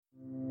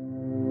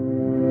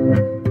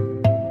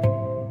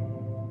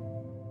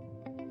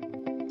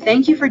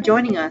Thank you for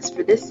joining us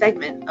for this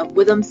segment of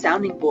Witham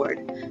Sounding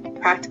Board,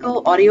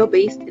 practical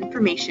audio-based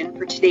information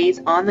for today's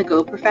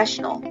on-the-go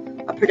professional,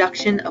 a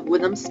production of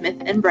Witham Smith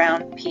 &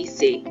 Brown,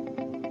 PC.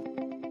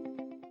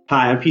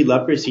 Hi, I'm Pete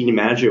Lepker, Senior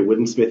Manager at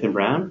Witham Smith &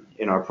 Brown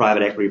in our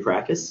private equity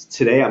practice.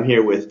 Today I'm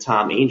here with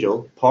Tom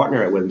Angel,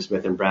 partner at Witham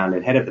Smith & Brown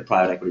and head of the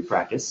private equity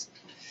practice.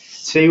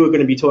 Today we're going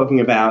to be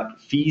talking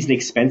about fees and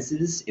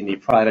expenses in the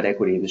private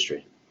equity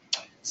industry.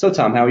 So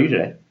Tom, how are you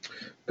today?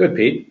 Good,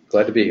 Pete.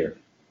 Glad to be here.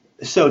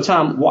 So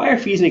Tom, why are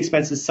fees and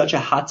expenses such a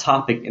hot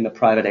topic in the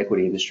private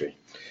equity industry?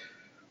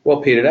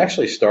 Well, Pete, it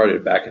actually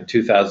started back in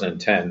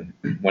 2010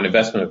 when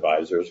investment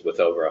advisors with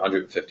over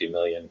 $150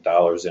 million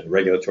in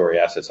regulatory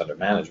assets under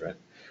management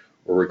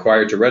were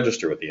required to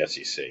register with the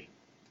SEC.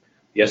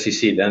 The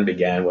SEC then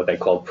began what they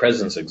called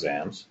presence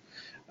exams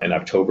in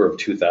October of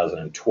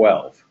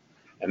 2012,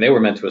 and they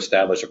were meant to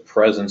establish a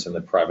presence in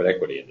the private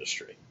equity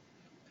industry.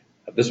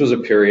 This was a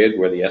period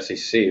where the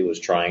SEC was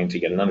trying to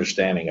get an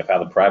understanding of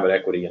how the private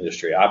equity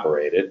industry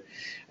operated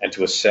and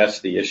to assess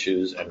the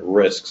issues and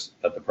risks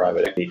that the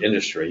private equity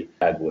industry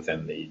had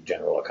within the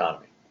general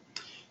economy.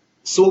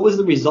 So what was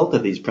the result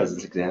of these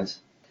presence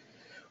exams?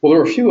 Well, there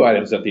were a few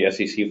items that the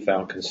SEC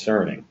found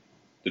concerning.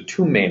 The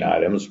two main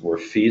items were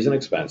fees and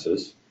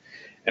expenses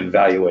and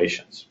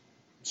valuations.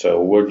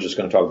 So we're just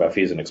going to talk about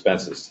fees and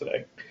expenses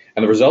today.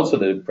 And the results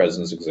of the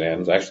presence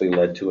exams actually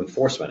led to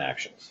enforcement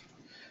actions.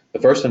 The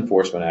first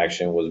enforcement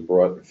action was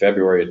brought in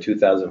February of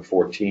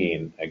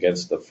 2014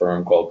 against the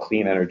firm called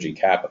Clean Energy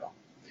Capital.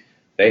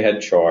 They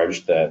had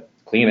charged that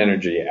Clean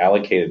Energy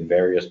allocated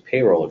various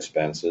payroll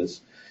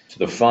expenses to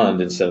the fund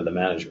instead of the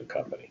management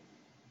company.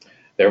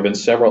 There have been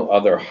several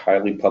other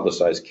highly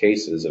publicized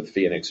cases of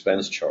fee and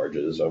expense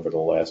charges over the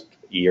last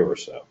year or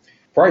so.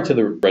 Prior to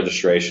the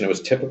registration, it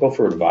was typical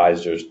for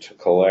advisors to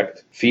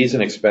collect fees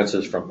and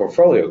expenses from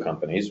portfolio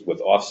companies with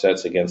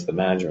offsets against the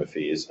management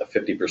fees of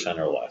 50%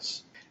 or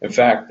less. In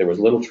fact, there was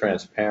little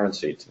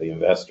transparency to the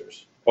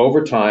investors.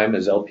 Over time,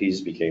 as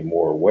LPs became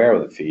more aware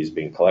of the fees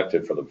being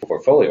collected for the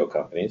portfolio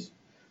companies,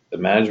 the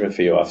management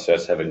fee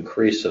offsets have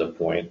increased to the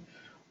point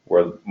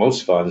where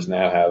most funds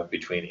now have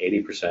between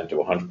 80% to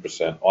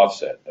 100%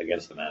 offset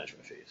against the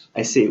management fees.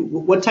 I see.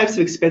 What types of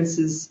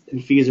expenses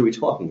and fees are we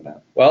talking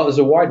about? Well, there's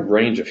a wide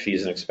range of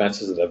fees and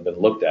expenses that have been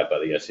looked at by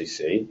the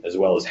SEC, as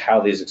well as how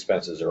these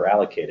expenses are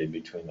allocated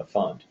between the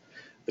fund,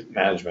 the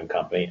management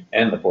company,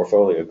 and the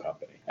portfolio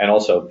company, and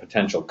also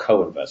potential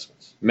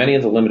co-investments. Many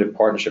of the limited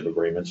partnership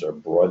agreements are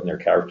broad in their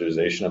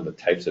characterization of the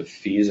types of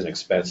fees and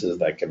expenses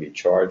that can be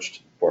charged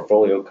to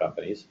portfolio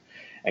companies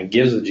and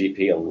gives the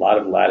GP a lot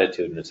of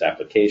latitude in its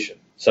application.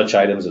 Such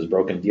items as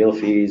broken deal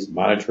fees,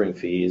 monitoring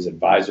fees,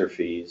 advisor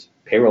fees,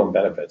 payroll and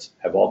benefits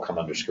have all come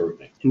under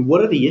scrutiny. And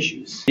what are the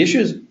issues? The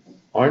issues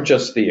aren't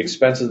just the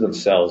expenses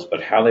themselves,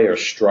 but how they are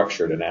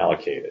structured and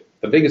allocated.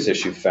 The biggest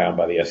issue found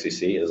by the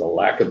SEC is a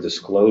lack of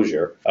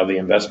disclosure of the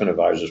investment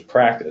advisor's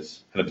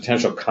practice and the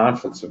potential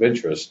conflicts of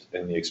interest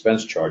in the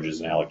expense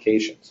charges and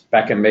allocations.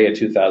 Back in May of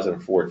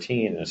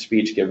 2014, in a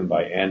speech given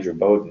by Andrew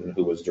Bowden,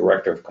 who was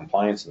Director of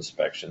Compliance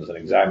Inspections and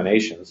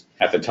Examinations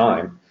at the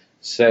time,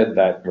 said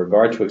that in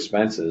regard to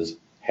expenses,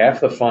 half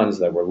the funds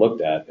that were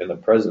looked at in the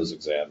presence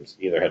exams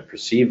either had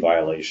perceived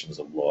violations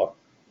of law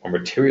or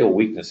material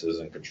weaknesses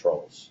in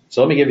controls.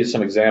 So let me give you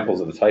some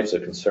examples of the types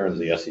of concerns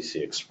the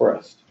SEC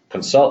expressed.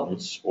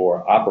 Consultants,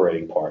 or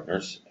operating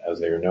partners, as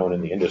they are known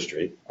in the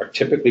industry, are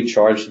typically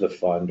charged to the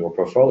fund or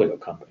portfolio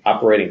company.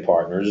 Operating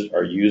partners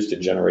are used to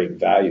generate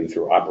value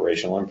through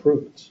operational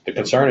improvements. The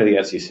concern of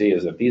the SEC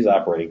is that these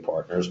operating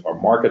partners are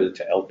marketed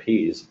to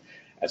LPs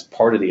as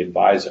part of the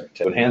advisor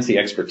to enhance the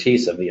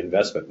expertise of the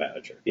investment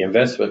manager. The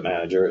investment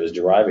manager is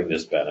deriving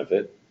this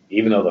benefit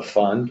even though the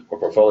fund or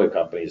portfolio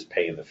company is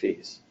paying the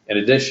fees. In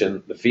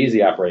addition, the fees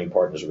the operating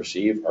partners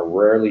receive are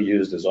rarely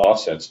used as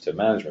offsets to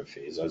management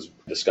fees, as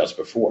discussed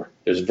before.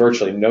 There's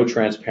virtually no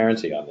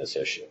transparency on this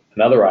issue.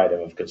 Another item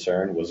of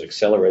concern was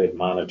accelerated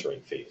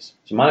monitoring fees.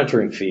 So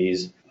monitoring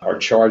fees are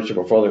charged to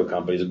portfolio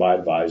companies by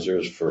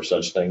advisors for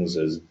such things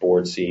as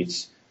board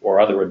seats or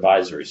other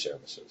advisory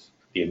services.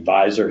 The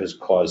advisor has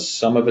caused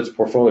some of its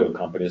portfolio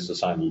companies to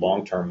sign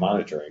long-term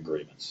monitoring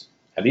agreements,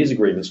 and these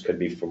agreements could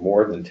be for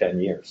more than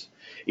 10 years.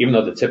 Even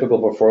though the typical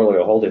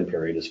portfolio holding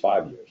period is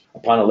 5 years.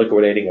 Upon a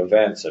liquidating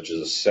event, such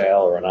as a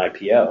sale or an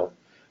IPO,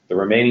 the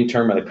remaining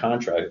term of the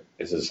contract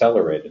is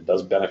accelerated,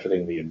 thus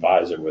benefiting the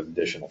advisor with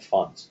additional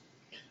funds.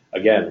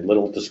 Again,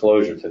 little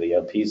disclosure to the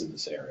LPs in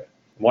this area.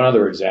 One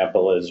other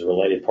example is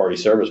related party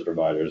service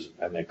providers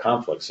and the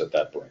conflicts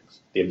that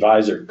brings. The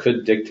advisor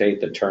could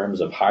dictate the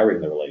terms of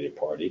hiring the related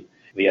party.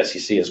 The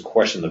SEC has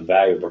questioned the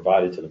value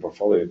provided to the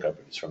portfolio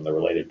companies from the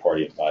related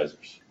party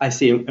advisors. I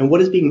see. And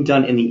what is being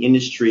done in the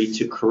industry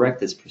to correct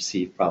this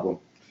perceived problem?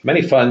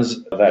 Many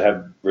funds that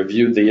have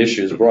reviewed the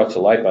issues brought to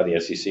light by the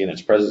SEC in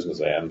its presence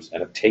exams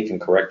and have taken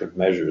corrective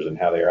measures in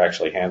how they are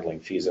actually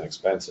handling fees and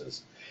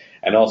expenses,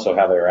 and also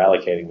how they are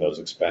allocating those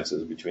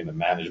expenses between the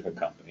management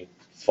company,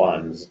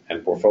 funds,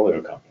 and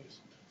portfolio companies.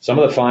 Some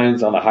of the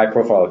fines on the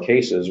high-profile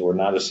cases were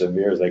not as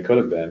severe as they could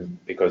have been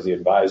because the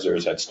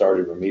advisors had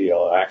started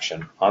remedial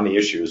action on the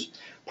issues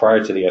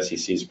prior to the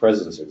SEC's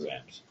president's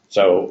exams.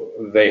 So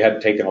they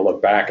had taken a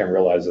look back and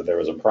realized that there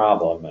was a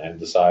problem and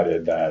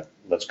decided that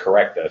let's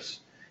correct this.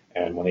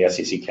 And when the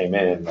SEC came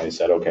in, they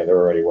said, okay, they're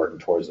already working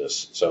towards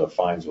this, so the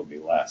fines will be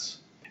less.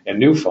 In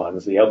new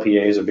funds, the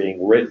LPAs are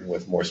being written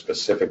with more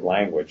specific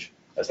language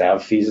as to how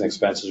fees and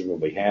expenses will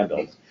be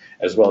handled,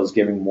 as well as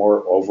giving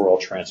more overall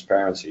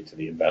transparency to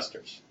the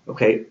investors.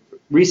 Okay.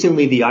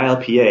 Recently, the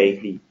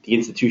ILPA, the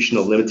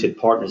Institutional Limited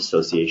Partners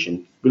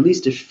Association,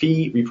 released a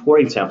fee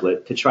reporting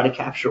template to try to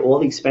capture all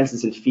the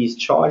expenses and fees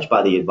charged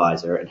by the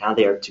advisor and how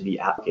they are to be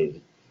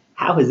allocated.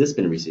 How has this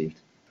been received?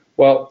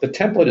 Well, the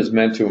template is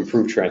meant to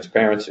improve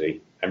transparency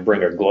and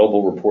bring a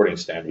global reporting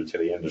standard to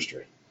the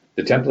industry.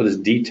 The template is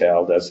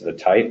detailed as to the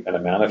type and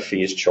amount of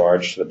fees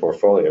charged to the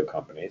portfolio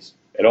companies.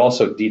 It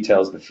also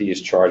details the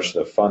fees charged to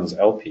the fund's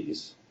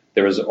LPs.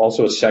 There is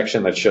also a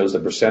section that shows the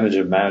percentage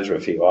of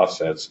management fee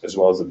offsets as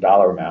well as the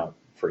dollar amount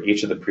for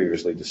each of the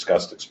previously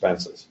discussed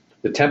expenses.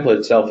 The template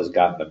itself has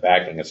gotten the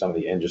backing of some of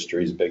the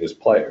industry's biggest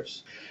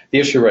players. The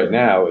issue right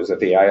now is that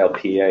the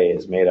ILPA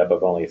is made up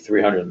of only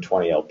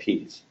 320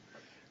 LPs.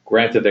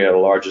 Granted, they are the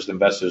largest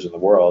investors in the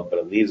world, but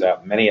it leaves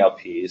out many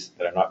LPs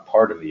that are not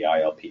part of the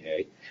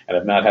ILPA and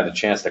have not had the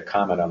chance to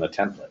comment on the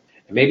template.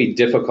 It may be a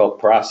difficult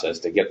process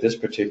to get this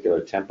particular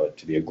template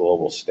to be a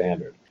global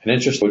standard. An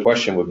interesting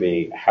question would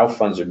be how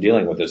funds are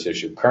dealing with this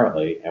issue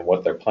currently and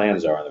what their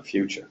plans are in the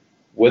future.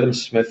 Withum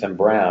Smith &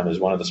 Brown is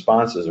one of the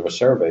sponsors of a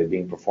survey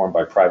being performed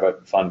by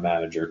private fund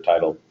manager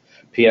titled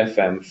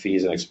PFM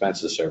Fees and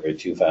Expenses Survey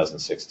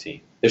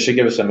 2016. This should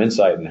give us some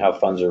insight on how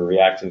funds are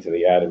reacting to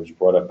the items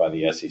brought up by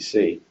the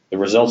SEC. The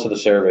results of the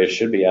survey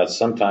should be out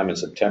sometime in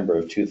September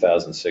of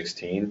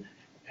 2016,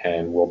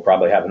 and we'll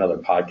probably have another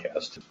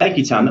podcast. Thank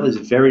you, Tom. That was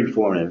very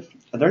informative.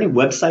 Are there any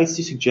websites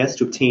you suggest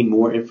to obtain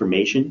more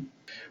information?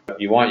 If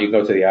you want, you can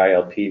go to the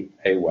ILPA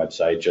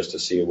website just to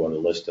see what a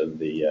list of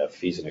the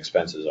fees and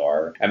expenses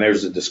are. And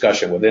there's a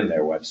discussion within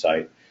their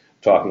website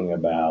talking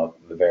about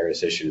the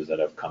various issues that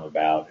have come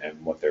about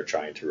and what they're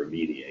trying to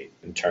remediate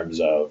in terms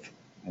of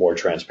more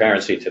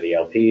transparency to the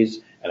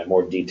LPs and a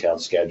more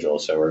detailed schedule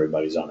so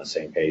everybody's on the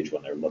same page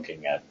when they're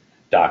looking at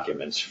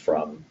documents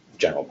from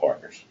general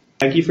partners.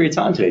 Thank you for your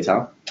time today,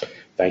 Tom.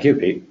 Thank you,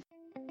 Pete.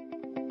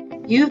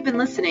 You've been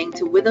listening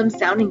to Withum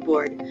Sounding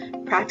Board,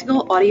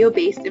 practical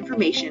audio-based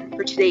information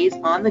for today's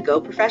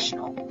on-the-go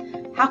professional.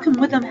 How can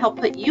Withum help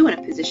put you in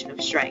a position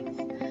of strength?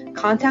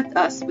 Contact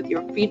us with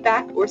your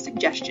feedback or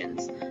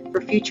suggestions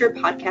for future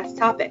podcast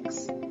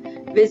topics.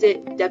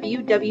 Visit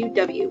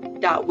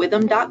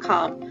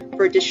www.withum.com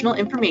for additional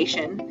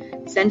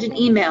information, send an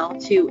email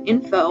to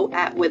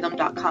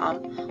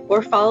info@withum.com,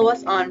 or follow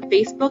us on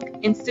Facebook,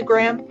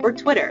 Instagram, or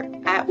Twitter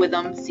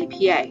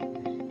 @WithumCPA.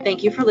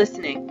 Thank you for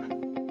listening.